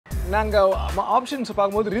நாங்கள் ஆப்ஷன்ஸ்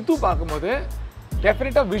பார்க்கும்போது ரித்து பார்க்கும்போது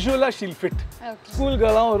டெஃபினட்டாக விஷுவலாக ஷீல் ஃபிட். ஸ்கூல்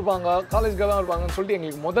கேர்லாம் இருப்பாங்க, காலேஜ் கேர்லாம் இருப்பாங்கன்னு சொல்லிட்டு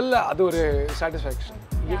எங்களுக்கு முதல்ல அது ஒரு சாட்டிஸ்ஃபேக்ஷன்.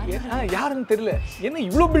 யாருன்னு தெரியல, என்ன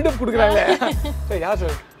இவ்வளோ பில்டப் கொடுக்குறாங்க. சார் யார்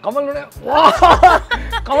சார்? கமலோட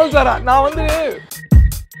கமல் சாரா? நான் வந்து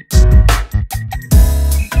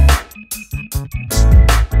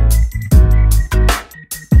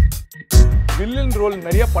வில்லன் ரோல்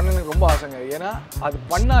நிறைய பண்ண எனக்கு ரொம்ப ஆசைங்க. ஏன்னா அது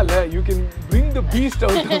பண்ணால you can bring the Beast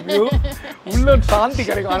out of you, உள்ள சாந்தி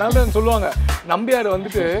கிடைக்கும். அதனால தான் சொல்லுவாங்க நம்பியார்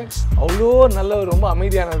வந்துட்டு அவ்வளோ நல்லவர், ரொம்ப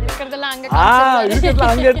அமைதியானவர், இருக்கிறதுலாம்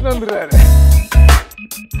அங்கே எடுத்துட்டு வந்துடுறாரு.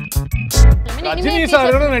 ரஜினி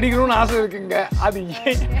சாரோட நடிக்கணும்னு ஆசை இருக்குங்க.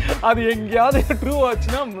 அது எங்கேயாவது ட்ரூ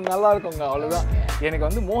ஆச்சுன்னா நல்லா இருக்குங்க. அவ்வளோதான். எனக்கு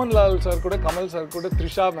வந்து மோகன்லால் சார் கூட, கமல் சார் கூட,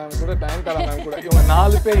 த்ரிஷா மேம் கூட, நயன்தாரா மேம் கூட, இவங்க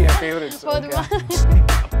 4 பேர் என் ஃபேவரட்ஸ்.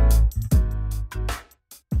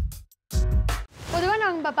 பொதுவாக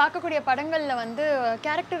நாங்கள் பார்க்கக்கூடிய படங்களில் வந்து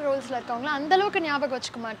கேரக்டர் ரோல்ஸில் இருக்கவங்களாம் அந்தளவுக்கு ஞாபகம்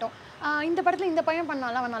வச்சுக்க மாட்டோம். இந்த படத்தில் இந்த பையன்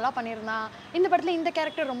பண்ணாலும் அவன் நல்லா பண்ணியிருந்தான், இந்த படத்தில் இந்த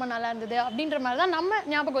கேரக்டர் ரொம்ப நல்லா இருந்தது அப்படின்ற மாதிரி தான் நம்ம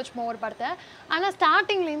ஞாபகம் வச்சுப்போம் ஒரு படத்தை. ஆனால்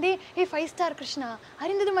ஸ்டார்டிங்லேருந்தே 5 ஸ்டார் கிருஷ்ணா,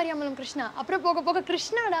 அறிந்தது மரியாமலும் கிருஷ்ணா, அப்புறம் போக போக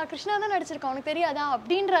கிருஷ்ணா தான் நடிச்சிருக்கான், அவனுக்கு தெரியாதா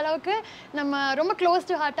அப்படின்ற அளவுக்கு நம்ம ரொம்ப க்ளோஸ்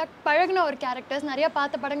டு ஹார்ட்டாக பழகின ஒரு கேரக்டர்ஸ், நிறையா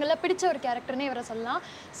பார்த்த படங்களில் பிடிச்ச ஒரு கேரக்டர்னே இவரை சொல்லலாம்.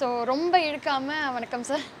 ஸோ ரொம்ப இழுக்காமல் வணக்கம்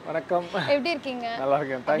சார். வணக்கம், எப்படி இருக்கீங்க? நல்லா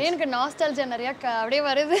இருக்கேன். அப்படியே எனக்கு நாஸ்டால்ஜியா நிறையா அப்படியே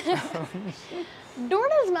வருது.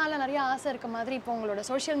 டூடல்ஸ் மேலே நிறைய ஆசை இருக்க மாதிரி இப்போ உங்களோட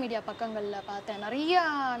சோஷியல் மீடியா பக்கங்களில் பார்த்தேன்.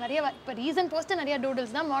 நிறைய இப்போ ரீசன்ட் போஸ்ட்டு நிறைய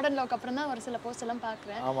டூடல்ஸ் தான், மாடர்ன் லவ்க்கு அப்புறம் தான் ஒரு சில போஸ்ட் எல்லாம்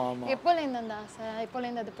பார்க்குறேன். எப்போலேருந்து அந்த ஆசை,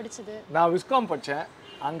 எப்போலேருந்து அது பிடிச்சது? நான் விஸ்காம் படித்தேன்.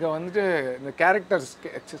 அங்கே வந்துட்டு இந்த கேரக்டர்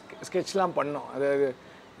ஸ்கெட்ச்லாம் பண்ணோம். அதாவது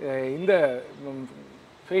இந்த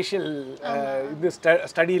ஃபேஷியல் இது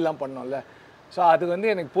ஸ்டடிலாம் பண்ணோம்ல. ஸோ அது வந்து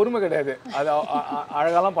எனக்கு பொறுமை கிடையாது. அது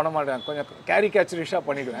அழகாலாம் பண்ண மாட்டேன், கொஞ்சம் கேரிகேச்சரிஷாக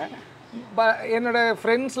பண்ணிவிடுவேன். என்னோடய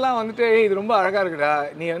ஃப்ரெண்ட்ஸ்லாம் வந்துட்டு இது ரொம்ப அழகாக இருக்குடா,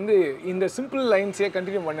 நீ வந்து இந்த சிம்பிள் லைன்ஸே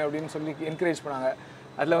கண்டினியூ பண்ணு அப்படின்னு சொல்லி என்கரேஜ் பண்ணாங்க.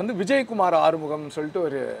 அதில் வந்து விஜயகுமார் ஆறுமுகம்னு சொல்லிட்டு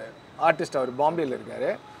ஒரு ஆர்டிஸ்ட், அவர் பாம்பேயில் இருக்கார்.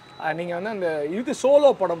 நீங்கள் வந்து அந்த இது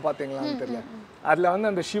சோலோ படம் பார்த்தீங்களான்னு தெரியல, அதில்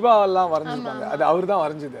வந்து அந்த சிவாலாம் வரைஞ்சிருப்பாங்க, அது அவர் தான்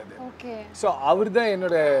வரைஞ்சிது அது. ஸோ அவர் தான்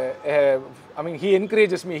என்னோட ஐ mean he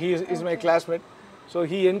encourages me, he is my classmate. So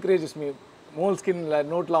he encourages me, mole ஸ்கின்ல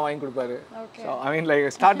நோட்லாம் வாங்கி கொடுப்பாரு. So I mean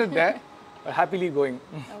like started there, happily going.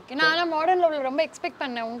 Okay, நான் மாடர்ன் லவ்ல ரொம்ப எக்ஸ்பெக்ட்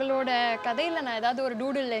பண்ணேன். உங்களோட கதையில் நான் ஏதாவது ஒரு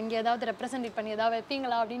டூடில் எங்கே ஏதாவது ரெப்ரசென்ட் பண்ணி ஏதாவது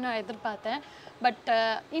வைப்பீங்களா அப்படின்னு நான் எதிர்பார்த்தேன். பட்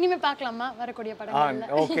இனிமேல் பார்க்கலாமா வரக்கூடிய படம்?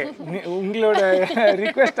 ஓகே, உங்களோட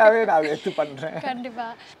ரிக்வெஸ்டாகவே நான் எடுத்து பண்ணுறேன்.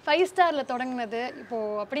 கண்டிப்பாக. 5 ஸ்டாரில் தொடங்கினது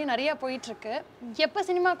இப்போது அப்படியே நிறையா போயிட்டுருக்கு. எப்போ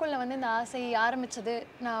சினிமாக்குள்ளே வந்து இந்த ஆசை ஆரம்பித்தது?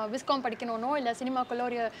 நான் விஸ்காம் படிக்கணும்னோ இல்லை சினிமாக்குள்ளே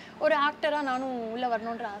ஒரு ஆக்டராக நானும் உள்ளே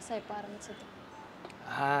வரணுன்ற ஆசை எப்போ ஆரம்பிச்சது?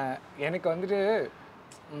 எனக்கு வந்துட்டு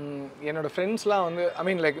என்னோடய ஃப்ரெண்ட்ஸ்லாம் வந்து ஐ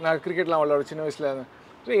மீன் லைக் நான் கிரிக்கெட்லாம் விளையாடுவேன் சின்ன வயசில்.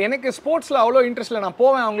 ஸோ எனக்கு ஸ்போர்ட்ஸில் அவ்வளோ இன்ட்ரெஸ்ட் இல்லை. நான்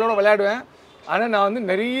போவேன், அவங்களோட விளையாடுவேன். ஆனால் நான் வந்து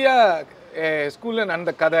நிறைய ஸ்கூலில்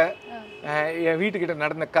நடந்த கதை, என் வீட்டுக்கிட்ட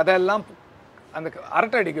நடந்த கதையெல்லாம் அந்த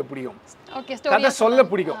அரட்டை அடிக்க பிடிக்கும், கதை சொல்ல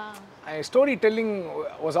பிடிக்கும். Story telling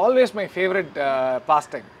was always my favourite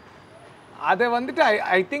past time. அதை வந்துட்டு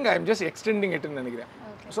I think I am just extending இட்னு நினைக்கிறேன்.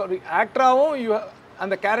 ஸோ ஆக்டராகவும்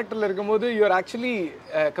அந்த கேரக்டரில் இருக்கும்போது you are actually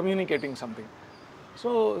communicating something. So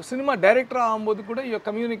cinema டைரக்டராக ஆகும்போது கூட யூ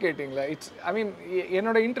கம்யூனிகேட்டிங்கில் இட்ஸ் ஐ மீன்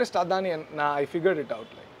என்னோட இன்ட்ரெஸ்ட் அதான். நான் ஐ figured it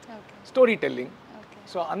out like story telling.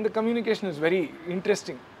 So அந்த communication is very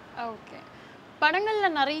interesting. Okay,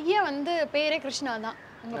 படங்களில் நிறைய வந்து பேரே கிருஷ்ணா தான்,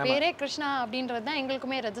 உங்கள் பேரே கிருஷ்ணா அப்படின்றது தான்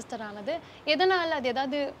எங்களுக்குமே ரெஜிஸ்டர் ஆனது. எதனால், அது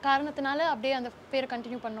ஏதாவது காரணத்தினால அப்படியே அந்த பேரை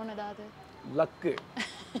கண்டினியூ பண்ணணும்னு? ஏதாவது லக்கு.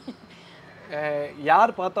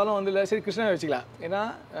 யார் பார்த்தாலும் வந்து இல்லை சரி கிருஷ்ணா வச்சுக்கலாம். ஏன்னா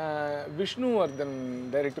விஷ்ணுவர்தன்,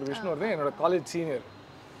 டைரக்டர் விஷ்ணுவர்தன் என்னோடய காலேஜ் சீனியர்.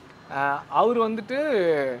 அவர் வந்துட்டு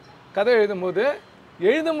கதை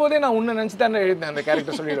எழுதும்போதே நான் உன்னை நினச்சி தானே எழுதினேன் அந்த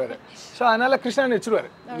கேரக்டர் சொல்லிடுவார். ஸோ அதனால் கிருஷ்ணான்னு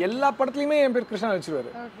வச்சுருவார். எல்லா படத்துலையுமே என் பேர் கிருஷ்ணா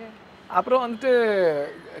வச்சுருவார். அப்புறம் வந்துட்டு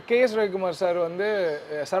KS ரவிக்குமார் சார் வந்து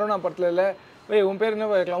சரவணா படத்தில் இல்லை உன் பேர்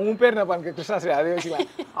என்ன வைக்கலாம், உன் பேர் என்னப்பா கிருஷ்ணா, சரி அதை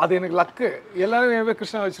வச்சுக்கலாம். அது எனக்கு லக்கு, எல்லாரும் என் பேர்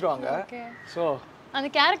கிருஷ்ணா வச்சுருவாங்க. ஸோ அந்த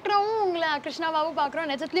கேரக்டரும் உங்களை கிருஷ்ணாவாவும் பார்க்குறோம்,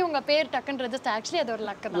 நிஜத்துலேயும் உங்கள் பேர் டக்குன்னு ரெஜிஸ்டர். ஆக்சுவலி அது ஒரு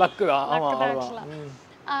லக்கு தான். ஆமாம்.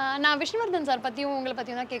 நான் விஷ்ணுவர்தன் சார் பற்றியும் உங்களை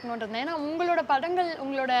பற்றியும் தான் கேட்கணுன்றது. ஏன்னா உங்களோட படங்கள்,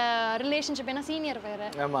 உங்களோட ரிலேஷன்ஷிப், ஏன்னா சீனியர் வேறு.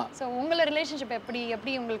 ஆமாம். ஸோ உங்களோட ரிலேஷன்ஷிப்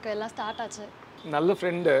எப்படி உங்களுக்கு எல்லாம் ஸ்டார்ட் ஆச்சு? நல்ல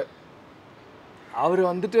ஃப்ரெண்டு அவர்.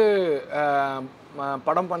 வந்துட்டு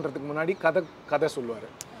படம் பண்ணுறதுக்கு முன்னாடி கதை சொல்லுவார்,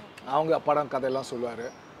 அவங்க படம் கதையெல்லாம் சொல்லுவார்.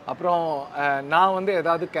 அப்புறம் நான் வந்து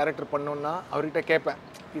ஏதாவது கேரக்டர் பண்ணோன்னா அவர்கிட்ட கேட்பேன்,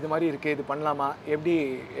 இது மாதிரி இருக்குது, இது பண்ணலாமா, எப்படி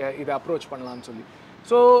இதை அப்ரோச் பண்ணலான்னு சொல்லி.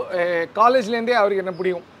 ஸோ காலேஜ்லேருந்தே அவருக்கு என்ன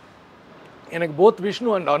பிடிக்கும், எனக்கு போத் விஷ்ணு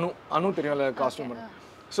அண்ட் அனு தெரியும்ல காஸ்டியூம்.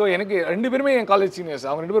 ஸோ எனக்கு 2 பேருமே என் காலேஜ் சீனியர்ஸ்,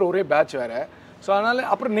 அவங்க 2 பேரும் ஒரே பேட்ச் வேறு. ஸோ அதனால்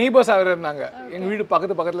அப்புறம் நெய்பர்ஸாக வேறு இருந்தாங்க, எங்கள் வீடு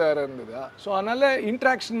பக்கத்தில் வேறு இருந்தது. ஸோ அதனால்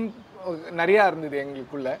இன்ட்ராக்ஷன் நிறையா இருந்தது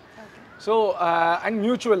எங்களுக்குள்ள. So and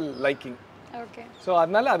mutual liking. So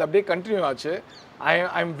அதனால அது அப்படியே கண்டினியூ ஆச்சு. I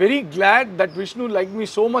am very glad that Vishnu like me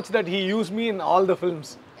so much that he use me in all the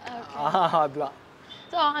films. அதுதான்.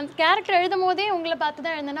 ஸோ அந்த கேரக்டர் எழுதும் போதே உங்களை பார்த்து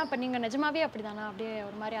தான் எழுதுனா, அப்போ நீங்கள் நிஜமாவே அப்படி தானா? அப்படியே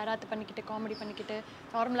ஒரு மாதிரி அராத்து பண்ணிக்கிட்டு காமெடி பண்ணிக்கிட்டு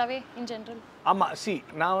நார்மலாகவே இன் ஜென்ரல்? ஆமாம்,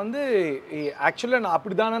 நான் வந்து ஆக்சுவலாக நான்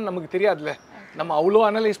அப்படி தானே நமக்கு தெரியாதுல்ல, நம்ம அவ்வளோ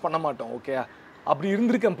அனலைஸ் பண்ண மாட்டோம். ஓகே, அப்படி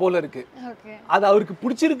இருந்திருக்கேன் போல இருக்கு. அது அவருக்கு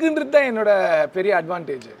பிடிச்சிருக்குன்றது தான் என்னோட பெரிய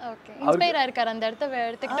அட்வான்டேஜ்.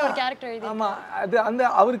 ஆமா, அது அந்த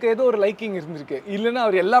அவருக்கு ஏதோ ஒரு லைக்கிங் இருந்திருக்கு. இல்லைன்னா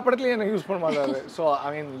அவர் எல்லா படத்துலையும் எனக்கு யூஸ் பண்ண மாட்டாரு. ஸோ ஐ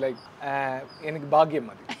மீன் லைக் எனக்கு பாக்கியம்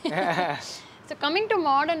அது. So coming to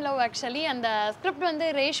modern love, actually அந்த ஸ்கிரிப்ட் வந்து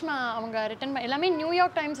ரேஷ்மா அவங்க ரிட்டன் எல்லாமே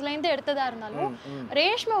நியூயார்க் டைம்ஸ்லேருந்து எடுத்ததாக இருந்தாலும்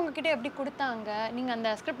ரேஷ்மா உங்ககிட்ட எப்படி கொடுத்தாங்க, நீங்கள்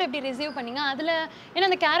அந்த ஸ்கிரிப்ட் எப்படி ரிசீவ் பண்ணீங்க? அதில் ஏன்னா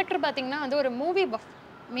அந்த கேரக்டர் பார்த்தீங்கன்னா வந்து ஒரு மூவி பஃப்,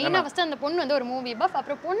 மெயினாக ஃபஸ்ட்டு அந்த பொண்ணு வந்து ஒரு மூவி பஃப்.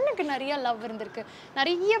 அப்புறம் பொண்ணுக்கு நிறைய லவ் இருந்திருக்கு.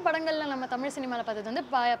 நிறைய படங்களில் நம்ம தமிழ் சினிமாவில் பார்த்தது வந்து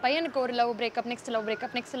பையனுக்கு ஒரு love breakup, next love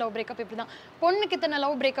breakup, next love breakup, இப்படி தான். பொண்ணுக்கு இத்தனை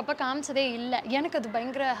லவ் பிரேக்கப்பை காமிச்சதே இல்லை. எனக்கு அது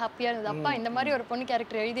பயங்கர ஹாப்பியாக இருந்தது. அப்பா இந்த மாதிரி ஒரு பொண்ணு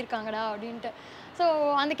கேரக்டர் எழுதியிருக்காங்கடா அப்படின்ட்டு. ஸோ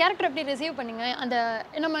அந்த கேரக்டர் எப்படி ரிசீவ் பண்ணிங்க? அந்த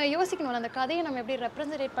நம்ம யோசிக்கணும், அந்த கதையை நம்ம எப்படி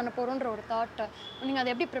ரெப்ரசன்டேட் பண்ண போகிறோன்ற ஒரு தாட்டை நீங்கள் அதை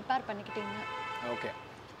எப்படி ப்ரிப்பேர் பண்ணிக்கிட்டீங்க? ஓகே,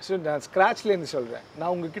 ஸோ நான் ஸ்க்ராட்ச்லேருந்து சொல்கிறேன்.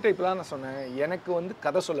 நான் உங்ககிட்ட இப்போ தான் நான் சொன்னேன் எனக்கு வந்து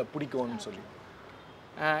கதை சொல்ல பிடிக்கும்னு சொல்லி.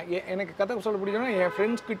 எனக்கு கதை சொல்ல பிடிக்கும்னா என்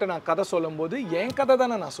ஃப்ரெண்ட்ஸ் கிட்ட நான் கதை சொல்லும்போது என் கதை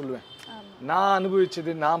தானே நான் சொல்லுவேன், நான்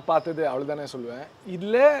அனுபவிச்சது நான் பார்த்தது அவ்வளோதானே சொல்லுவேன்.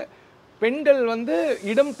 இதில் பெண்கள் வந்து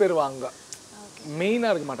இடம் பெறுவாங்க,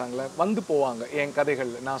 மெயினாக இருக்க மாட்டாங்களே, வந்து போவாங்க என்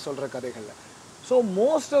கதைகளில், நான் சொல்கிற கதைகளில். So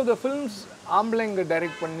most of the films ஆம்பளைங்க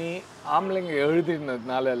டைரக்ட் பண்ணி ஆம்பளைங்க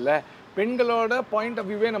எழுதினதுனால இல்லை, பெண்களோட பாயிண்ட் ஆஃப்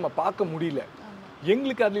வியூவே நம்ம பார்க்க முடியல.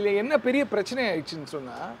 எங்களுக்கு அதில் என்ன பெரிய பிரச்சனை ஆயிடுச்சுன்னு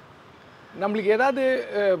சொன்னால், நம்மளுக்கு ஏதாவது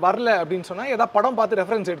வரல அப்படின்னு சொன்னால் ஏதாவது படம் பார்த்து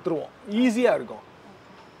ரெஃபரன்ஸ் எடுத்துருவோம், ஈஸியாக இருக்கும்.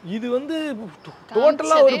 இது வந்து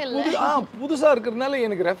டோட்டலாக ஒரு புதுசாக இருக்கிறதுனால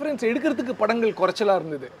எனக்கு ரெஃபரன்ஸ் எடுக்கிறதுக்கு படங்கள் குறைச்சலாக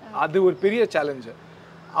இருந்தது. அது ஒரு பெரிய சேலஞ்சு.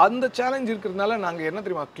 அந்த சேலஞ்ச் இருக்கிறதுனால நாங்கள் என்ன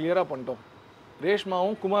தெரியுமா கிளியராக பண்ணிட்டோம்.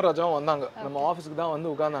 ரேஷ்மாவும் குமார் ராஜாவும் வந்தாங்க, நம்ம ஆஃபீஸுக்கு தான் வந்து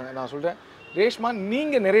உட்காந்தாங்க. நான் சொல்கிறேன், ரேஷ்மா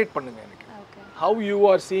நீங்கள் நெரேட் பண்ணுங்கள், எனக்கு how you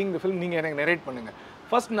are seeing the film நீங்கள் எனக்கு நெரேட் பண்ணுங்கள்.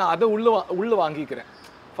 ஃபஸ்ட் நான் அதை உள்ளே வாங்கிக்கிறேன்,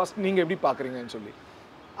 ஃபஸ்ட் நீங்கள் எப்படி பார்க்குறீங்கன்னு சொல்லி.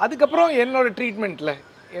 அதுக்கப்புறம் என்னோடய ட்ரீட்மெண்ட்டில்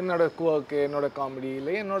என்னோட குவர்க்கு, என்னோட காமெடி,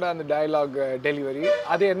 இல்லை என்னோட அந்த டயலாக் டெலிவரி,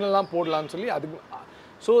 அது என்னெல்லாம் போடலான்னு சொல்லி அதுக்கு.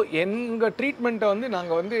 ஸோ எங்கள் ட்ரீட்மெண்ட்டை வந்து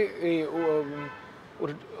நாங்கள் வந்து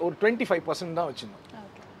ஒரு 25% தான் வச்சுருந்தோம்.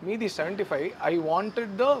 மீதி 75 I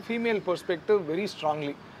wanted the female perspective very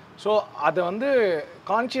strongly. So அதை வந்து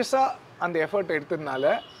கான்ஷியஸாக அந்த எஃபர்ட்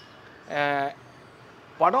எடுத்ததுனால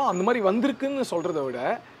படம் அந்த மாதிரி வந்திருக்குன்னு சொல்கிறத விட,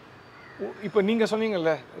 இப்போ நீங்கள்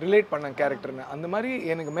சொன்னீங்கல்ல ரிலேட் பண்ண கேரக்டர்னு, அந்த மாதிரி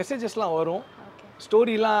எனக்கு மெசேஜஸ்லாம் வரும்,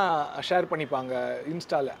 ஸ்டோரிலாம் ஷேர் பண்ணிப்பாங்க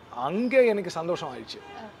இன்ஸ்டாவில். அங்கே எனக்கு சந்தோஷம் ஆயிடுச்சு,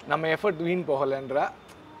 நம்ம எஃபர்ட் வீண் போகலைன்ற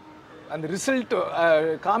அந்த ரிசல்ட்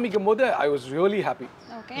காமிக்கும் போது I was really happy.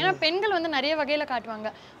 Okay, ஏன்னா பெண்கள் வந்து நிறைய வகையில் காட்டுவாங்க.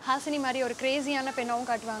 ஹாசினி மாதிரி ஒரு கிரேசியான பெண்ணாகவும்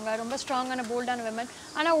காட்டுவாங்க, ரொம்ப ஸ்ட்ராங்கான போல்டான விமன்.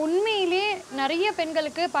 ஆனால் உண்மையிலே நிறைய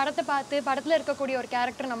பெண்களுக்கு படத்தை பார்த்து படத்தில் இருக்கக்கூடிய ஒரு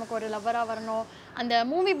கேரக்டர் நமக்கு ஒரு லவ்வராக வரணும். அந்த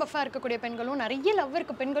மூவி பஃபாக இருக்கக்கூடிய பெண்களும் நிறைய லவ்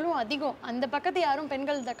இருக்க பெண்களும் அதிகம். அந்த பக்கத்து யாரும்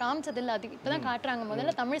பெண்கள் இதை காமிச்சதில்லை, அது இப்போ தான் காட்டுறாங்க.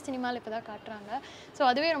 முதல்ல தமிழ் சினிமாவில் இப்போ தான் காட்டுறாங்க. ஸோ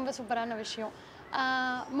அதுவே ரொம்ப சூப்பரான விஷயம்.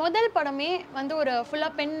 முதல் படமே வந்து ஒரு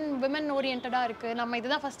ஃபுல்லாக பெண் விமன் ஓரியன்டாக இருக்குது, நம்ம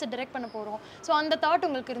இதுதான் ஃபஸ்ட்டு டைரக்ட் பண்ண போகிறோம். ஸோ அந்த தாட்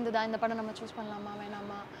உங்களுக்கு இருந்ததா, இந்த படம் நம்ம சூஸ் பண்ணலாமா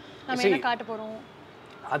வேணாமா, நம்ம என்ன காட்ட போகிறோம்?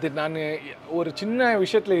 அது நான் ஒரு சின்ன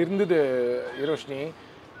விஷயத்தில் இருந்தது ரோஷினி.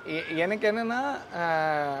 எனக்கு என்னென்னா,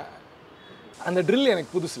 அந்த ட்ரில்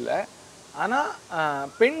எனக்கு புதுசு இல்லை. ஆனால்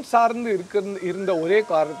பெண் சார்ந்து இருந்த ஒரே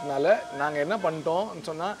காரணத்தினால நாங்கள் என்ன பண்ணிட்டோம்னு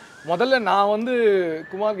சொன்னால், முதல்ல நான் வந்து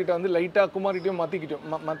குமார்கிட்ட வந்து லைட்டாக குமார்கிட்டையும்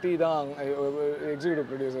மத்தி தான் எக்ஸிக்யூட்டிவ்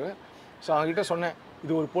ப்ரொடியூசரு. ஸோ அவங்ககிட்ட சொன்னேன்,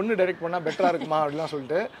 இது ஒரு பொண்ணு டைரக்ட் பண்ணால் பெட்டராக இருக்குமா அப்படிலாம்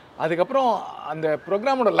சொல்லிட்டு. அதுக்கப்புறம் அந்த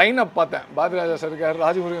ப்ரோக்ராமோட லைனப் பார்த்தேன், பாரதிராஜா சார் இருக்கார்,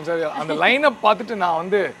 ராஜமுருகன் சார், அந்த லைனப் பார்த்துட்டு நான்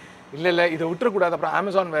வந்து இல்லை இதை விட்டுறக்கூடாது, அப்புறம்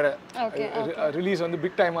அமேசான் வேறு ரிலீஸ் வந்து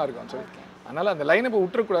பிக் டைமாக இருக்கும்னு சொல்லி, அதனால் அந்த லைனப்பை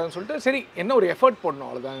விட்டுறக்கூடாதுன்னு சொல்லிட்டு, சரி என்ன ஒரு எஃபர்ட் போடணும்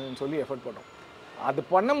அவ்வளோதான்னு சொல்லி எஃபர்ட் போட்டோம். அது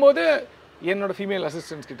பண்ணும்போது என்னோடய ஃபீமேல்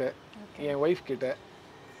அசிஸ்டன்ஸ் கிட்ட, என் ஒய்ஃப் கிட்ட,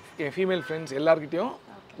 என் ஃபீமேல் ஃப்ரெண்ட்ஸ் எல்லாருக்கிட்டையும்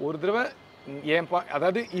ஒரு தடவை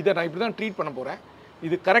அதாவது இதை நான் இப்படி தான் ட்ரீட் பண்ண போகிறேன்,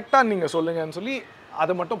 இது கரெக்டாக நீங்கள் சொல்லுங்கன்னு சொல்லி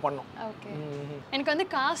அதை மட்டும் பண்ணோம். ஓகே, எனக்கு வந்து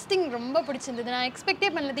காஸ்டிங் ரொம்ப பிடிச்சிருந்தது. நான் எக்ஸ்பெக்டே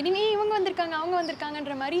பண்ணல, திடீர்னு இவங்க வந்திருக்காங்க அவங்க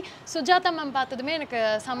வந்திருக்காங்கன்ற மாதிரி. சுஜாதா மேம் பார்த்ததுமே எனக்கு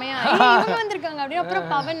செமையா இவங்க வந்திருக்காங்க அப்படின்னு. அப்புறம்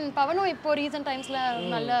பவனும் இப்போ ரீசன்ட் டைம்ஸில்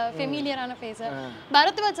நல்ல ஃபெமிலியரான ஃபேஸு.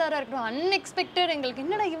 பரத்வாஜாரா இருக்கட்டும், அன்எக்ஸ்பெக்டட், எங்களுக்கு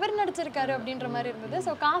என்னடா இவர் நடிச்சிருக்காரு அப்படின்ற மாதிரி இருந்தது.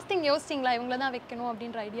 ஸோ காஸ்டிங் யோசிச்சிங்களா, இவங்கள தான் வைக்கணும்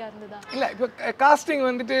அப்படின்ற ஐடியா இருந்ததா? இல்லை, இப்போ காஸ்டிங்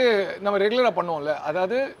வந்துட்டு நம்ம ரெகுலராக பண்ணுவோம்ல,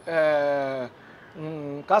 அதாவது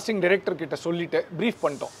காஸ்டிங் டைரக்டர் கிட்ட சொல்லிட்டு ப்ரீஃப்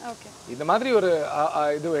பண்ணிட்டோம். ஓகே. இந்த மாதிரி ஒரு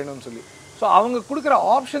இது வேணும்னு சொல்லி. ஸோ அவங்க கொடுக்குற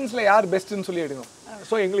ஆப்ஷன்ஸில் யார் பெஸ்ட்டுன்னு சொல்லி எடுக்கணும்.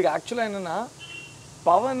 ஸோ எங்களுக்கு ஆக்சுவலாக என்னென்னா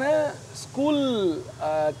பவனை ஸ்கூல்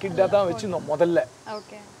கிட்டாக தான் வச்சுருந்தோம் முதல்ல.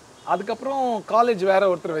 ஓகே. அதுக்கப்புறம் காலேஜ் வேற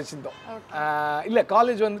ஒருத்தர் வச்சுருந்தோம். இல்லை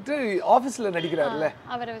காலேஜ் வந்துட்டு ஆஃபீஸில் நடிக்கிறாருல்ல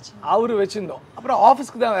அவரு வச்சுருந்தோம். அப்புறம்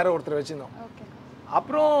ஆஃபீஸ்க்கு தான் வேற ஒருத்தர் வச்சுருந்தோம்.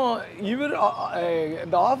 அப்புறம் இவர்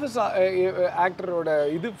இந்த ஆஃபீஸ் ஆக்டரோட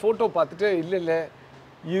இது ஃபோட்டோ பார்த்துட்டு இல்லை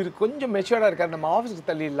இவர் கொஞ்சம் மெச்சூர்டாக இருக்கார், நம்ம ஆஃபீஸுக்கு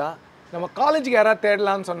தள்ளிடலாம், நம்ம காலேஜுக்கு யாராவது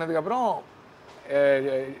தேடலான்னு சொன்னதுக்கப்புறம்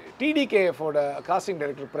டிடிகேஎஃபோட காஸ்டிங்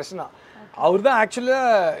டைரக்டர் பிரச்சனா அவர் தான்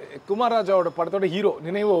ஆக்சுவலாக குமாரராஜாவோட படத்தோட ஹீரோ,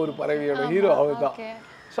 நினைவு ஒரு பறவையோட ஹீரோ அவர் தான்.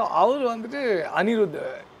 ஸோ அவர் வந்துட்டு அனிருத்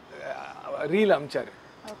ரீல் அமிச்சார்,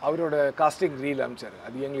 அவரோட காஸ்டிங் ரீல் அமிச்சார்.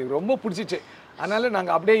 அது எங்களுக்கு ரொம்ப பிடிச்சிச்சு. அதனால்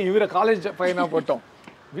நாங்கள் அப்படியே இவரை காலேஜ் பையனாக போட்டோம்.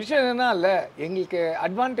 விஷயம் என்னென்னா இல்லை எங்களுக்கு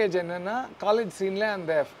அட்வான்டேஜ் என்னென்னா காலேஜ் சீனில்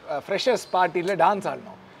அந்த ஃப்ரெஷர்ஸ் பார்ட்டியில் டான்ஸ்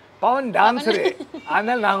ஆடினோம். பவன் டான்ஸரு,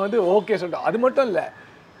 அதனால் நாங்கள் வந்து ஓகே சொல்லிட்டோம். அது மட்டும் இல்லை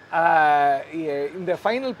இந்த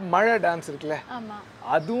ஃபைனல் மழை டான்ஸ் இருக்குல்ல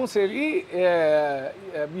அதுவும் சரி,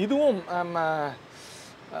 இதுவும்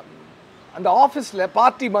அந்த ஆஃபீஸில்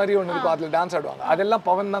பார்ட்டி மாதிரி ஒன்று இருக்கும், அதில் டான்ஸ் ஆடுவாங்க, அதெல்லாம்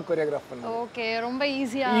பவன் தான் கொரியோகிராஃப் பண்ணுவாங்க. ஓகே, ரொம்ப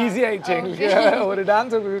ஈஸி ஆயிடுச்சு எங்களுக்கு. ஒரு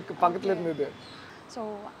டான்ஸ் பக்கத்தில் இருந்தது. ஸோ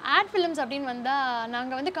ஆட் ஃபிலிம்ஸ் அப்படின்னு வந்தால்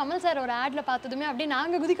நாங்கள் வந்து கமல் சார் ஒரு ஆடில் பார்த்ததுமே அப்படியே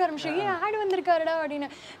நாங்கள் குதிக்க ஆரம்பிச்சோம், ஏன் ஆட் வந்திருக்காருடா அப்படின்னு.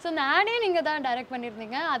 ஸோ அந்த ஆடே நீங்கள் தான் டைரக்ட்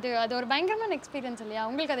பண்ணியிருந்தீங்க. அது ஒரு பயங்கரமான எக்ஸ்பீரியன்ஸ் இல்லையா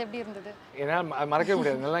உங்களுக்கு? அது எப்படி இருந்தது? ஏன்னா மறக்க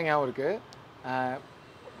முடியாது, நல்லா ஞாபகம் இருக்குது.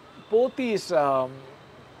 போத்தீஸ்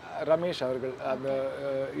ரமேஷ் அவர்கள் அந்த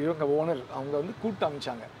இவங்க ஓனர் அவங்க வந்து கூப்பிட்டு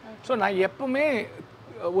அமிச்சாங்க. ஸோ நான் எப்பவுமே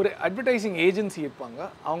ஒரு அட்வர்டைசிங் ஏஜென்சி இருப்பாங்க,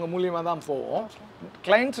 அவங்க மூலியமாக தான் போவோம்.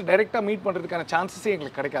 கிளைண்ட்ஸ் டைரெக்டாக மீட் பண்ணுறதுக்கான சான்சஸே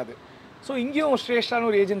எங்களுக்கு கிடைக்காது. ஸோ இங்கேயும் ஸ்ரேஷ்டான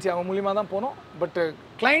ஒரு ஏஜென்சி அவங்க மூலியமாக தான் போனோம். பட்டு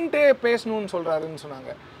கிளைண்ட்டே பேசணும்னு சொல்கிறாருன்னு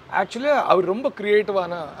சொன்னாங்க. ஆக்சுவலி அவர் ரொம்ப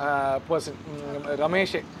க்ரியேட்டிவான பர்சன்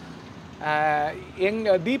ரமேஷே.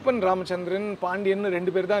 எங்கள் தீபன் ராமச்சந்திரன் பாண்டியன்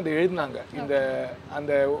 2 பேர் தான் இதை எழுதினாங்க, இந்த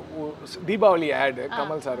அந்த தீபாவளி ஆடு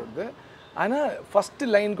கமல் சார் வந்து. ஆனால்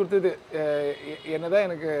ஃபஸ்ட்டு லைன் கொடுத்தது என்னதான்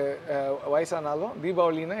எனக்கு வயசானாலும்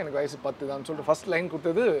தீபாவளின்னா எனக்கு வயசு 10 தான் சொல்லிட்டு ஃபஸ்ட் லைன்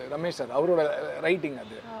கொடுத்தது ரமேஷ் சார், அவரோட ரைட்டிங்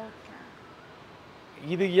அது.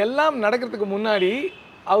 இது எல்லாம் நடக்கிறதுக்கு முன்னாடி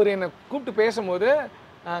அவர் என்னை கூப்பிட்டு பேசும்போது,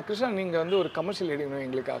 கிருஷ்ணா நீங்கள் வந்து ஒரு கமர்ஷியல் எடுக்கணும்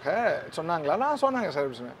எங்களுக்காக சொன்னாங்களா? நான் சொன்னாங்க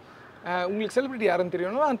சார் சொன்னேன். உங்களுக்கு செலிபிரிட்டி யாருன்னு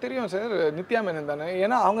தெரியணும்? தெரியும் சார், நித்யா மேனன் தானே,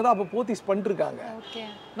 ஏன்னா அவங்க தான் அப்போ போத்தீஸ் பண்ணிட்டுருக்காங்க.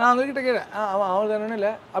 நான் அவங்ககிட்ட கேட்டேன், அவன் தானே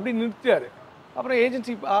இல்லை அப்படி நிறுத்திட்டாரு. அப்புறம்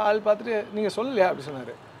ஏஜென்சி ஆள் பார்த்துட்டு நீங்கள் சொல்லலையா அப்படி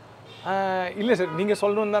சொன்னார். இல்லை சார் நீங்கள்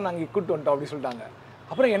சொல்லணுன்னு தான் நாங்கள் கூப்பிட்டு வந்துட்டோம் அப்படி சொல்லிட்டாங்க.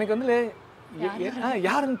 அப்புறம் எனக்கு வந்து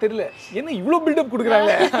யாருன்னு தெரியல, என்ன இவ்வளோ பில்டப்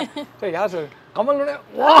கொடுக்குறாங்க சார், யார் சார்? கமல்னோட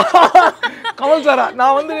கமல் சாரா?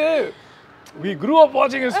 நான் வந்து வி க்ரூ அப்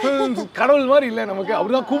வாட்சிங் ஹிஸ் ஃபிலிம்ஸ், கடவுள் மாதிரி இல்லை நமக்கு,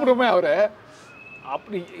 அப்படி தான் கூப்பிடுறோமே அவரை.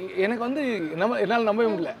 அப்படி எனக்கு வந்து என்னால் நம்பவே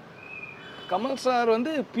முடியல. கமல் சார்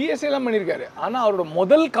வந்து பிஎஸ்ஏலாம் பண்ணியிருக்காரு, ஆனால் அவரோட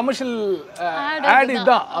முதல் கமர்ஷியல் ஆட்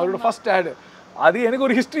இதுதான், அவரோட ஃபர்ஸ்ட் ஆடு. அது எனக்கு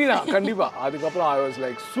ஒரு ஹிஸ்ட்ரி தான் கண்டிப்பாக. அதுக்கப்புறம் I was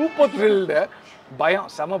like super thrilled. பயம்,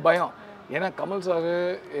 செம பயம். ஏன்னா கமல் சார்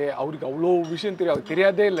அவருக்கு அவ்வளோ விஷயம் தெரியும், அவருக்கு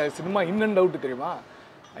தெரியாதே இல்லை, சினிமா இன் அண்ட் அவுட் தெரியுமா,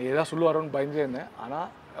 எதாவது சொல்லுவாரோன்னு பயந்தே இருந்தேன். ஆனால்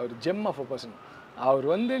அவர் ஜெம் ஆஃப் அ பர்சன். அவர்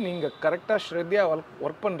வந்து நீங்கள் கரெக்டாக ஸ்ரத்தையாக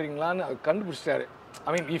work பண்ணுறீங்களான்னு our கண்டுபிடிச்சிட்டாரு. I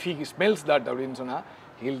mean if he smells that அப்படின்னு சொன்னால்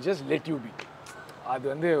hill just let you B. அது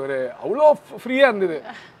வந்து ஒரு அவ்வளோ ஃப்ரீயாக இருந்தது,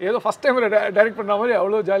 ஏதோ ஃபஸ்ட் டைம் டைரக்ட் பண்ண மாதிரி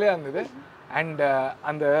அவ்வளோ ஜாலியாக இருந்தது. அண்ட்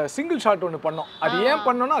அந்த சிங்கிள் ஷாட் ஒன்று பண்ணோம். அது ஏன்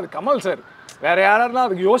பண்ணோன்னா அது கமல் சார், வேற யாராருனா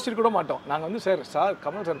அதுக்கு யோசிச்சு கூட மாட்டோம். நாங்கள் வந்து சார்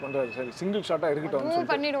கமல் சார் பண்ணுறாரு சார், சிங்கிள் ஷாட்டாக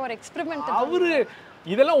இருக்கட்டும். அவரு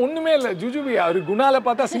இதெல்லாம் ஒன்றுமே இல்லை, ஜுஜுபி. அவர் குணால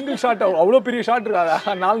பார்த்தா சிங்கிள் ஷாட் அவ்வளோ பெரிய ஷாட் இருக்காது,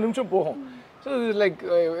 4 நிமிஷம் போகும். ஸோ இது லைக்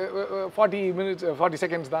 40 minutes 40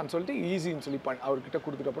 seconds தான் சொல்லிட்டு ஈஸின்னு சொல்லி அவர்கிட்ட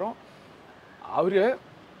கொடுத்துட்டப்புறம் அவர்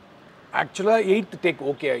ஆக்சுவலாக 8th டேக்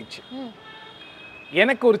ஓகே ஆயிடுச்சு.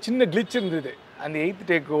 எனக்கு ஒரு சின்ன கிளிச் இருந்தது, அந்த 8th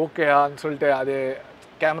டேக் ஓகேயான்னு சொல்லிட்டு. அது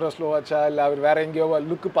கேமரா ஸ்லோவாச்சா இல்லை அவர் வேறு எங்கேயோ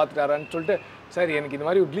லுக்கு பார்த்துட்டாரான்னு சொல்லிட்டு, சார் எனக்கு இந்த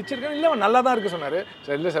மாதிரி ஒரு கிளிச் இருக்கு, இல்லை நல்லா தான் இருக்குது சொன்னார்.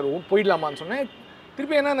 சார் இல்லை சார் போயிடலாமான்னு சொன்னேன்.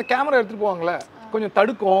 திருப்பி ஏன்னா அந்த கேமரா எடுத்துகிட்டு போவாங்களே கொஞ்சம்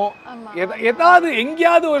தடுக்கும், எதாவது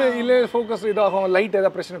எங்கேயாவது ஒரு இல்லை ஃபோக்கஸ் இதாகும், லைட்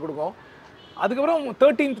ஏதாவது பிரச்சனை கொடுக்கும். அதுக்கப்புறம்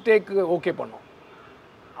 13th டேக்கு ஓகே பண்ணோம்.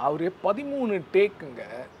 அவர் 13 டேக்குங்க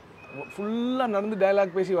ஃபுல்லாக நடந்து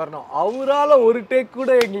டயலாக் பேசி வரணும். அவரால் ஒரு டேக்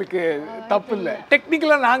கூட எங்களுக்கு தப்பு இல்லை,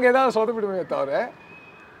 டெக்னிக்கலாக நாங்கள் ஏதாவது சொதப்பிடுமே தவிர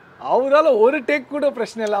அவரால் ஒரு டேக் கூட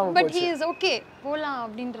பிரச்சனை இல்லாமல் போச்சு.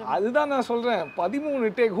 அதுதான் நான் சொல்கிறேன்,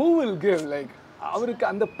 13 take who will give? Like அவருக்கு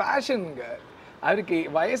அந்த பேஷனுங்க, அவருக்கு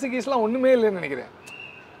வயசு கேஸ்லாம் ஒன்றுமே இல்லைன்னு நினைக்கிறேன்.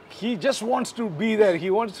 he just wants to be there, he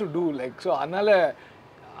wants to do like so. அதனால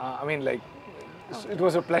I mean like it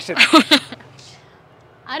was a pleasure.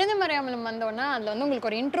 அருந்தமறையாமலம் வந்தோன்னா அதில் வந்து உங்களுக்கு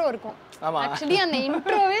ஒரு இன்ட்ரோ இருக்கும், ஆக்சுவலி அந்த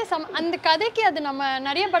இன்ட்ரோவே அந்த கதைக்கு அது நம்ம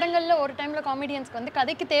நிறைய படங்கள்ல ஒரு டைம்ல காமெடியன்ஸ்க்கு வந்து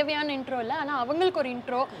கதைக்கு தேவையான இன்ட்ரோ இல்லை, ஆனா அவங்களுக்கு ஒரு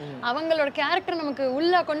இன்ட்ரோ, அவங்களோட கேரக்டர் நமக்கு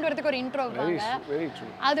உள்ள கொண்டு வரதுக்கு ஒரு இன்ட்ரோ வைப்பாங்க.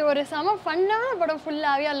 அது ஒரு செம ஃபன்னான படம்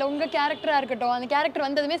ஃபுல்லாவே. அதில் உங்க கேரக்டரா இருக்கட்டும், அந்த கேரக்டர்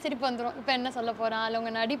வந்ததுமே சிரிப்பு வந்துடும், இப்போ என்ன சொல்ல போறான், அதில்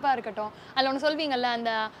உங்க நடிப்பா இருக்கட்டும், அதில் ஒன்று சொல்வீங்கல்ல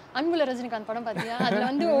அந்த அன்புல ரஜினிகாந்த் படம் பார்த்தியா, அதில்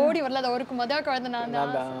வந்து ஓடி வரல அதை ஒருக்கு முதல் குழந்தை நான்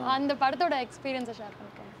அந்த படத்தோட எக்ஸ்பீரியன்ஸை ஷேர்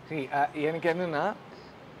பண்ணிக்கோங்க. எனக்கு என்னன்னா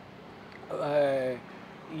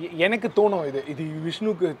எனக்கு தோணும், இது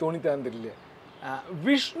விஷ்ணுக்கு தோணித்தான் தெரியல.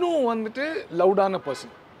 விஷ்ணு வந்துட்டு லவுடான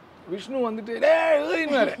பர்சன். விஷ்ணு வந்துட்டு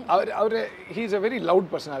அவர் he is a very loud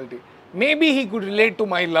personality. Maybe he could relate to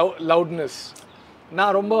my loudness.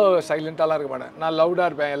 நான் ரொம்ப சைலண்டாலாம் இருக்க மாட்டேன், நான் லவுடாக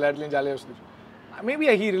இருப்பேன், எல்லா இடத்துலையும் ஜாலியாக வச்சுட்டு. Maybe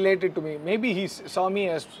he related to me, maybe he saw me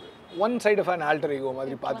as one side of an alter ego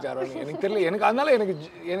மாதிரி பார்த்துட்டாரோன்னு எனக்கு தெரியல. எனக்கு அதனால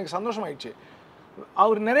எனக்கு சந்தோஷமாயிடுச்சு.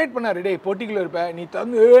 அவர் நரேட் பண்ணார், டே பர்டிகுலர் இருப்பேன் நீ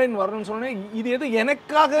தந்துன்னு வரணும்னு சொன்னேன், இது எது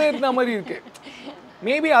எனக்காக இருந்த மாதிரி இருக்கு.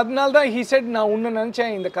 மேபி அதனால தான் ஹீ செட் நான் உன்னை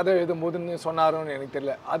நினச்சேன் இந்த கதை எழுதும் போதுன்னு சொன்னாரோன்னு எனக்கு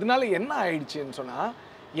தெரியல. அதனால என்ன ஆயிடுச்சுன்னு சொன்னால்,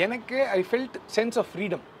 எனக்கு I felt sense of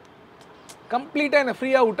freedom. கம்ப்ளீட்டாக என்னை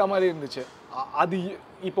ஃப்ரீயாக விட்ட மாதிரி இருந்துச்சு. அது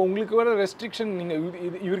இப்போ உங்களுக்கு வர ரெஸ்ட்ரிக்ஷன், நீங்கள்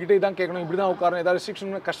இவர்கிட்ட இதான் கேட்கணும், இப்படி தான் உட்காரணும், ஏதாவது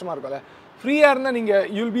ரெஸ்ட்ரிக்ஷன் கஷ்டமாக இருக்கும்ல. ஃப்ரீயாக இருந்தால் நீங்கள்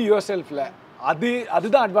யூல் பி யுவர் செல்ஃபில்,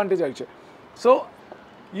 அதுதான் அட்வான்டேஜ் ஆகிடுச்சு. ஸோ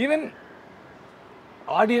ஈவன்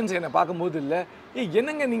ஆடியன்ஸ் என்னை பார்க்கும்போது இல்லை,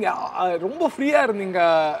 என்னங்க நீங்கள் ரொம்ப ஃப்ரீயாக இருந்தீங்க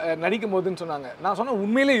நடிக்கும் போதுன்னு சொன்னாங்க. நான் சொன்னேன்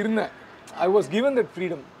உண்மையிலே இருந்தேன். I was given that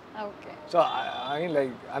freedom. So I mean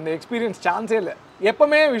like அந்த எக்ஸ்பீரியன்ஸ் சான்ஸே இல்லை.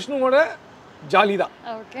 எப்போவுமே விஷ்ணுவோட ஜாலி தான்.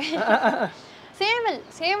 ஓகே.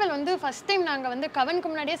 சேவல் வந்து ஃபர்ஸ்ட் டைம் நாங்கள் வந்து கவனுக்கு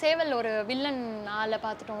முன்னாடியே சேவல் ஒரு வில்லன் ஆளை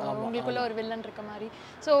பார்த்துட்டோம், உங்களுக்குள்ள ஒரு வில்லன் இருக்க மாதிரி.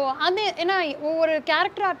 ஸோ அது ஏன்னா ஒவ்வொரு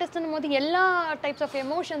கேரக்டர் ஆர்டிஸ்ட்னும் போது எல்லா டைப்ஸ் ஆஃப்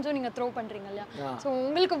எமோஷன்ஸும் நீங்கள் த்ரோ பண்ணுறீங்க இல்லையா? ஸோ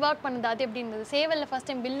உங்களுக்கு ஒர்க் பண்ணுது அது எப்படி இருந்தது? சேவலில் ஃபர்ஸ்ட்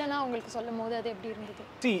டைம் வில்லனாக உங்களுக்கு சொல்லும் போது அது எப்படி இருந்தது?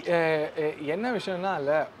 என்ன விஷயம்னா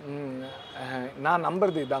இல்லை, நான்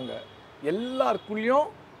நம்புறது இதாங்க,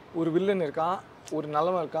 எல்லாருக்குள்ளேயும் ஒரு வில்லன் இருக்கான், ஒரு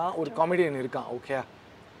நல்லவன் இருக்கான், ஒரு காமெடியன் இருக்கான். ஓகே,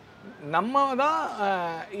 நம்ம தான்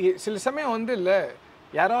சில சமயம் வந்து இல்லை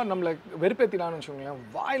யாராவது நம்மளை வெறுப்பேற்றினான்னு வச்சுக்கோங்களேன்,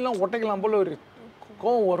 வாயெல்லாம் ஒட்டைக்கலாம் போல் ஒரு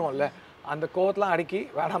கோவம் வரும் இல்லை, அந்த கோவத்தெலாம் அடக்கி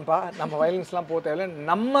வேணாம்ப்பா நம்ம வயலன்ஸ்லாம் போக தேவையில்லை,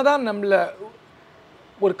 நம்ம தான் நம்மளை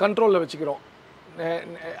ஒரு கண்ட்ரோலில் வச்சுக்கிறோம்,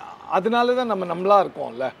 அதனால தான் நம்ம நம்மளாக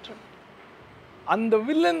இருக்கோம்ல. அந்த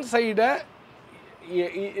வில்லன் சைடை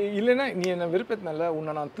இல்லைன்னா நீ என்னை வெறுப்பேற்றினல,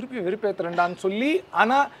 உன்னை நான் திருப்பி வெறுப்பேற்றுறேன்டான்னு சொல்லி,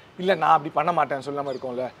 ஆனால் இல்லை நான் அப்படி பண்ண மாட்டேன்னு சொல்லாமல்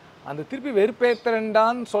இருக்கோம்ல, அந்த திருப்பி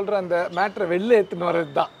வெறுப்பேற்றுறேன்டான்னு சொல்கிற அந்த மேட்ரை வெளில ஏற்றுன்னு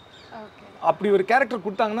வர்றது தான். அப்படி ஒரு கேரக்டர்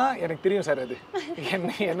கொடுத்தாங்கன்னா எனக்கு தெரியும் சார், அது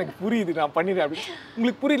எனக்கு புரியுது, நான் பண்ணிடுறேன். அப்படி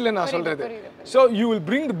உங்களுக்கு புரியல நான் சொல்கிறது. So you will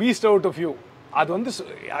bring the Beast out of you. அது வந்து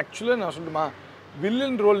ஆக்சுவலாக நான் சொல்லுமா,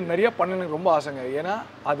 வில்லன் ரோல் நிறைய பண்ண எனக்கு ரொம்ப ஆசைங்க. ஏன்னா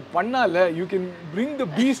அது பண்ணால you can bring the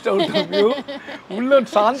Beast out of you, உள்ள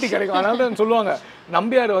சாந்தி கிடைக்கும். அதனால தான் சொல்லுவாங்க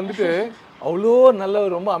நம்பியார் வந்துட்டு அவ்வளோ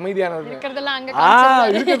நல்லவர், ரொம்ப அமைதியானவர், இருக்கிறதுலாம்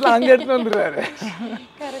அங்கே எடுத்து வந்துடுறாரு.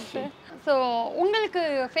 ஸோ உங்களுக்கு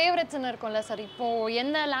ஃபேவரட்ஸ்ன்னு இருக்கும்ல சார், இப்போது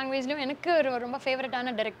எந்த லாங்குவேஜ்லையும் எனக்கு ஒரு ரொம்ப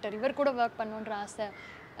ஃபேவரட்டான டைரக்டர், இவர் கூட ஒர்க் பண்ணணுன்ற ஆசை.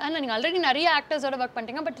 ஆனால் நீங்கள் ஆல்ரெடி நிறைய ஆக்டர்ஸோட ஒர்க்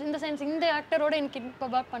பண்ணிட்டீங்க, பட் இந்த சென்ஸ் இந்த ஆக்டரோட எனக்கு இப்போ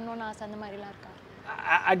ஒர்க் பண்ணணும்னு ஆசை, அந்த மாதிரிலாம் இருக்கா?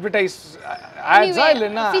 அட்வர்டைஸ் ஆட்ஸா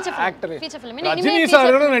இல்லைன்னா ஆக்டர் ரஜினி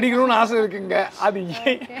சாரோட நடிக்கணும்னு ஆசை இருக்குங்க.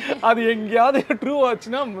 அது எங்கேயாவது ட்ரூ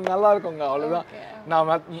ஆச்சுன்னா நல்லா இருக்குங்க, அவ்வளோதான். நான்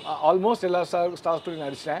ஆல்மோஸ்ட் எல்லா ஸ்டார் ஸ்டோரியும்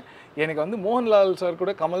நடிச்சிட்டேன். எனக்கு வந்து மோகன்லால் சார்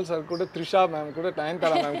கூட, கமல் சார் கூட, த்ரிஷா மேம் கூட,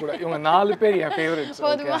 நயன்தாரா மேம் கூட, இவங்க 4 பேர் என் ஃபேவரட்ஸ்.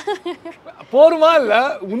 போருமா இல்லை,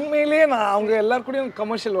 உண்மையிலேயே நான் அவங்க எல்லாரு கூடயும்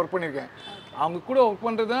கமர்ஷியல் ஒர்க் பண்ணியிருக்கேன். அவங்க கூட ஒர்க்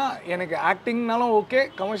பண்ணுறது தான் எனக்கு ஆக்டிங்னாலும் ஓகே,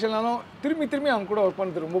 கமர்ஷியல்னாலும் திரும்பி அவங்க கூட ஒர்க்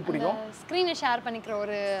பண்ணுறது ரொம்ப பிடிக்கும். ஸ்க்ரீனை ஷேர் பண்ணிக்கிற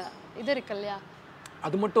ஒரு இது இருக்கு இல்லையா?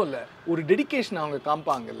 அது மட்டும் இல்லை, ஒரு டெடிக்கேஷன் அவங்க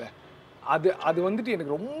காமிப்பாங்கல்ல, அது வந்துட்டு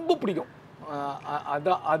எனக்கு ரொம்ப பிடிக்கும்.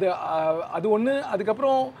 அதான் அது ஒன்று.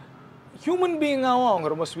 அதுக்கப்புறம் ஹியூமன் பீயிங்காகவும் அவங்க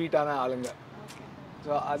ரொம்ப ஸ்வீட்டான ஆளுங்க.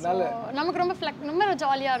 ஸோ அதனால நமக்கு ரொம்ப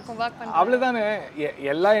ஜாலியாக இருக்கும் ஒர்க் பண்ண. அவ்வளோதானே,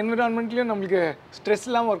 எல்லா என்விரான்மெண்ட்லேயும் நம்மளுக்கு ஸ்ட்ரெஸ்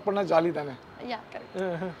இல்லாமல் ஒர்க் பண்ணால் ஜாலி தானே.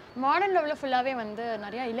 மாடர்ன் லெவலில் ஃபுல்லாகவே வந்து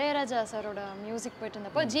நிறையா இளையராஜா சாரோட மியூசிக் போயிட்டு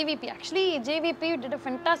இருந்தப்போ ஜேவிபி டிட் அ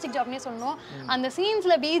ஃபென்டாஸ்டிக் ஜாப்னே சொன்னோம். அந்த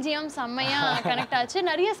சீன்ஸில் பிஜிஎம் செம்மையாக கனெக்ட் ஆச்சு.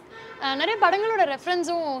 நிறைய படங்களோட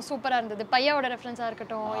ரெஃபரன்ஸும் சூப்பராக இருந்தது. பையாவோட ரெஃபரன்ஸாக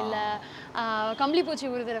இருக்கட்டும், இல்லை கம்பளிப்பூச்சி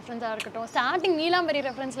உருது ரெஃபரன்ஸாக இருக்கட்டும், ஸ்டார்டிங் நீலாம்பரி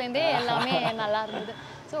ரெஃபரன்ஸ்லேருந்தே எல்லாமே நல்லா இருந்தது.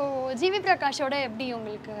 ஸோ ஜிவி பிரகாஷோட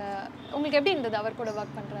உங்களுக்கு எப்படி இருந்தது அவர் கூட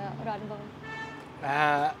ஒர்க் பண்ணுற ஒரு அனுபவம்?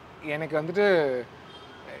 எனக்கு வந்துட்டு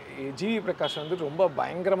ஜிவி பிரகாஷ் வந்து ரொம்ப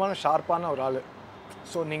பயங்கரமான ஷார்ப்பான ஒரு ஆள்.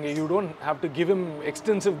 ஸோ நீங்கள் you don't have to give him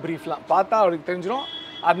extensive ப்ரீஃப்லாம், பார்த்தா அவருக்கு தெரிஞ்சிடும்,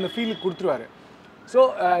 அந்த ஃபீலுக்கு கொடுத்துருவாரு.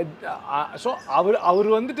 ஸோ அவர்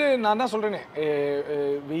வந்துட்டு நான் தான் சொல்கிறேனே,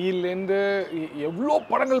 வெயிலேருந்து எவ்வளோ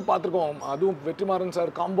படங்கள் பார்த்துருக்கோம், அதுவும் வெற்றிமாறன்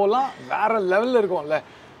சார் காம்போலாம் வேறு லெவலில் இருக்கும்ல.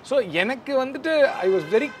 ஸோ எனக்கு வந்துட்டு I was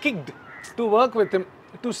very kicked to work with him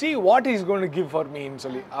to see what he is going to give for meன்னு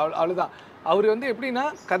சொல்லி அவ்வளோதான். அவர் வந்து எப்படின்னா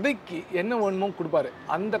கதைக்கு என்ன வேணுமோ கொடுப்பாரு.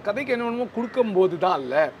 அந்த கதைக்கு என்ன வேணுமோ கொடுக்கும்போது தான்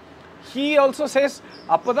இல்லை, ஹீ ஆல்சோ சேஸ்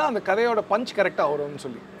அப்போ தான் அந்த கதையோட பஞ்ச் கரெக்டாக வரும்னு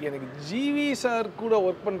சொல்லி. எனக்கு ஜிவி சார் கூட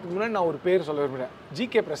ஒர்க் பண்ணுறதுக்கு முன்னாடி நான் ஒரு பேர் சொல்ல விரும்புகிறேன்.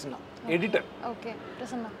 GK Prasanna editor. ஓகே,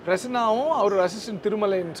 பிரசன்னாவும் அவர் அசிஸ்டன்ட்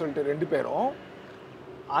திருமலைன்னு சொல்லிட்டு 2 பேரும்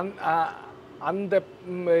அந்த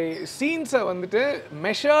சீன்ஸை வந்துட்டு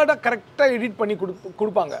மெஷர்டாக கரெக்டாக எடிட் பண்ணி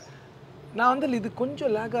கொடுப்பாங்க. நான் வந்து இது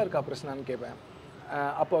கொஞ்சம் லேக்காக இருக்கா பிரசன்னான்னு கேட்பேன்.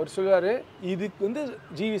 அப்போ அவர் சொல்லுவார் இதுக்கு வந்து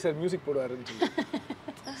ஜிவி சார் மியூசிக் போடுவாருன்னு சொல்லி.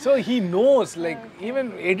 So he knows like even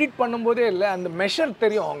edit பண்ணும்போதே இல்லை அந்த மெஷர்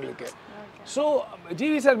தெரியும் அவங்களுக்கு. ஸோ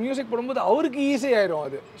ஜிவி சார் மியூசிக் போடும்போது அவருக்கு ஈஸி ஆயிரும்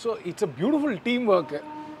அது. So it's a beautiful team work.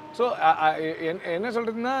 So என்ன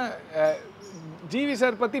சொல்கிறதுன்னா ஜிவி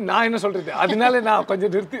சார் பற்றி நான் என்ன சொல்கிறது, அதனால நான்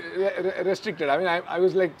கொஞ்சம் restricted. I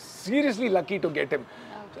was like seriously lucky to get him.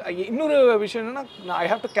 இன்னொரு விஷயம் என்னென்னா I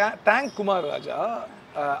have to thank Kumar ராஜா.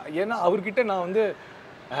 ஏன்னா அவர்கிட்ட நான் வந்து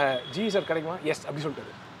ஜிவி சார் கிடைக்குமா, எஸ் அப்படி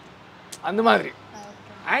சொல்லிட்டாரு அந்த மாதிரி.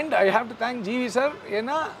 And I have to thank GV sir.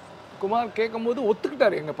 ஏன்னா குமார் கேட்கும்போது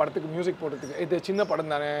ஒத்துக்கிட்டார் எங்கள் படத்துக்கு மியூசிக் போடுறதுக்கு. இது சின்ன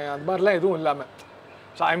படம் தானே, அந்த மாதிரிலாம் எதுவும் இல்லாமல்.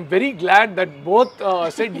 So I am very glad that both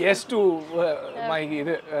set S to my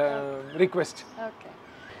இது ரிக்வெஸ்ட். ஓகே,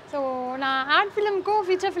 ஸோ நான் ஆட் ஃபிலிம்க்கும்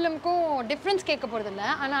ஃபீச்சர் ஃபிலிம்க்கும் டிஃப்ரென்ஸ் கேட்க போகிறதில்ல.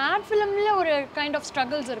 ஆனால் ஆட் ஃபிலிமில் ஒரு கைண்ட் ஆஃப்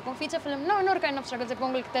ஸ்ட்ரகிள்ஸ் இருக்கும், ஃபீச்சர் ஃபிலிம்னா இன்னொரு கைண்ட் ஆஃப் ஸ்ட்ரகிள்ஸ் இருக்கும்.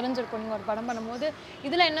 உங்களுக்கு தெரிஞ்சிருக்கும் நீங்கள் ஒரு படம் பண்ணும்போது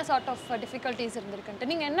இதில் என்ன சார்ட் ஆஃப் டிஃபிகல்ட்டிஸ் இருந்திருக்குன்ட்டு.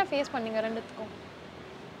 நீங்கள் என்ன ஃபேஸ் பண்ணீங்க ரெண்டுத்துக்கும்?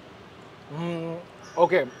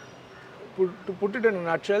 Okay, to put it in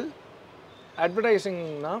nutshell,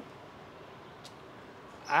 அட்வர்டைஸிங்னா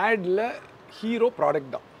Adil hero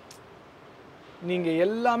product தான். நீங்கள்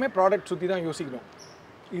எல்லாமே ப்ராடக்ட் சுற்றி தான் யோசிக்கணும்.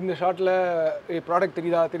 இந்த ஷார்ட்டில் ப்ராடக்ட்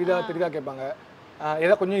தெரியுதா கேட்பாங்க.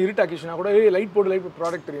 ஏதாவது கொஞ்சம் இருட்டாக்கிச்சுன்னா கூட லைட் போட்டு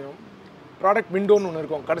ப்ராடக்ட் தெரியணும். ப்ராடக்ட் விண்டோன்னு ஒன்று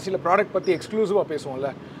இருக்கும், கடைசியில் ப்ராடக்ட் பற்றி எக்ஸ்க்ளூசிவாக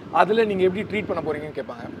பேசுவோம்ல, அதில் நீங்கள் எப்படி ட்ரீட் பண்ண போகிறீங்கன்னு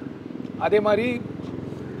கேட்பாங்க. அதே மாதிரி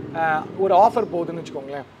ஒரு ஆஃபர் போகுதுன்னு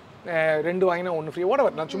வச்சுக்கோங்களேன், 2 வாங்கினா 1 ஃப்ரீ,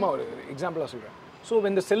 whatever. நான் சும்மா ஒரு எக்ஸாம்பிளாக சொல்கிறேன். So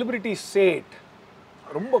when the celebrity said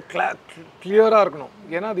ரொம்ப கிளியராக இருக்கணும்.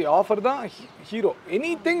 ஏன்னா அது ஆஃபர் தான் hero,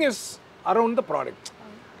 anything is around the product.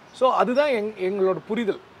 So அதுதான் எங்களோட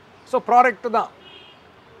புரிதல். ஸோ ப்ராடக்ட் தான்.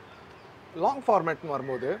 லாங் ஃபார்மேட்னு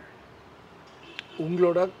வரும்போது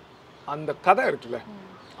உங்களோட அந்த கதை இருக்குல்ல,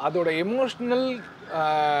 அதோட எமோஷ்னல்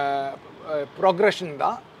ப்ரோக்ரஷன்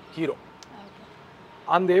தான் ஹீரோ.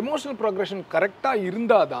 அந்த எமோஷனல் ப்ரோக்ரஷன் கரெக்டாக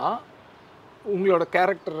இருந்தால் தான் உங்களோட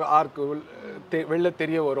கேரக்டர் ஆர்க்கு வெளில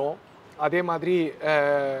தெரிய வரும். அதே மாதிரி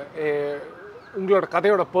உங்களோட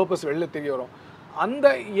கதையோட பர்பஸ் வெளில தெரிய வரும்.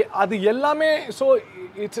 அது எல்லாமே. ஸோ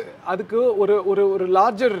இட்ஸ் அதுக்கு ஒரு ஒரு ஒரு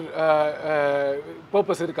லார்ஜர்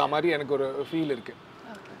பர்பஸ் இருக்கா மாதிரி எனக்கு ஒரு ஃபீல் இருக்குது.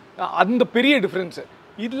 அந்த பெரிய டிஃப்ரென்ஸு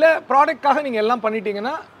இதில். ப்ராடக்டாக நீங்கள் எல்லாம்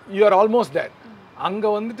பண்ணிட்டீங்கன்னா யூ ஆர் ஆல்மோஸ்ட் தேட்.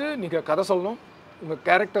 அங்கே வந்துட்டு நீங்கள் கதை சொல்லணும், உங்கள்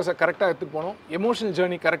கேரக்டர்ஸை கரெக்டாக எடுத்துகிட்டு போகணும், எமோஷனல்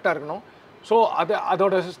ஜேர்னி கரெக்டாக இருக்கணும். ஸோ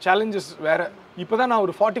அதோட சேலஞ்சஸ் வேறு. இப்போ தான் நான்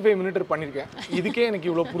ஒரு 45 மினிட் பண்ணியிருக்கேன், இதுக்கே எனக்கு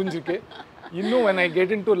இவ்வளோ புரிஞ்சிருக்கு. இன்னும் when I get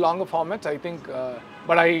into longer formats I think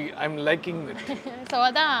but I'm liking it. So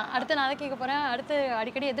அதான் அடுத்து நான் அதை கேட்க போகிறேன். அடுத்து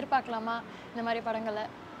அடிக்கடி எதிர்பார்க்கலாமா இந்த மாதிரி படங்களை?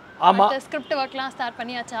 ஆமாம், ஸ்கிரிப்ட் ஒர்க்லாம் ஸ்டார்ட்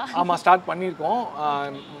பண்ணியாச்சா? ஆமாம், ஸ்டார்ட் பண்ணியிருக்கோம்.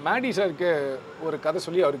 மேடி சாருக்கு ஒரு கதை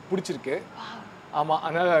சொல்லி அவருக்கு பிடிச்சிருக்கு. ஆமாம்,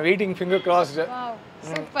 அதனால் வெயிட்டிங், ஃபிங்கர் கிராஸ்டு.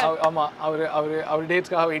 ஆமாம், அவர்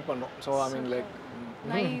டேட்ஸ்க்காக வெயிட் பண்ணோம். So I mean like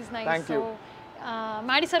thank you.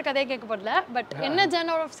 Maddy sir கதையை கேட்க போடல, பட் என்ன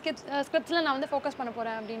ஜெனர் ஆஃப் ஸ்கிரிப்ட்ஸில் நான் வந்து ஃபோக்கஸ் பண்ண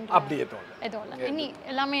போகிறேன் அப்படின்னு அப்படி எதுவும் இல்லை. இனி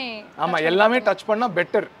எல்லாமே எல்லாமே டச் பண்ணால்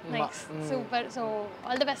better. Super. So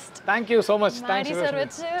all the best. Thank you so much. Maddy sir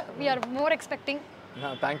வச்சு we are more expecting.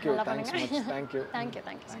 Thank you. Thanks so much. Thank you. Thank you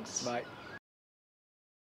so much. Bye.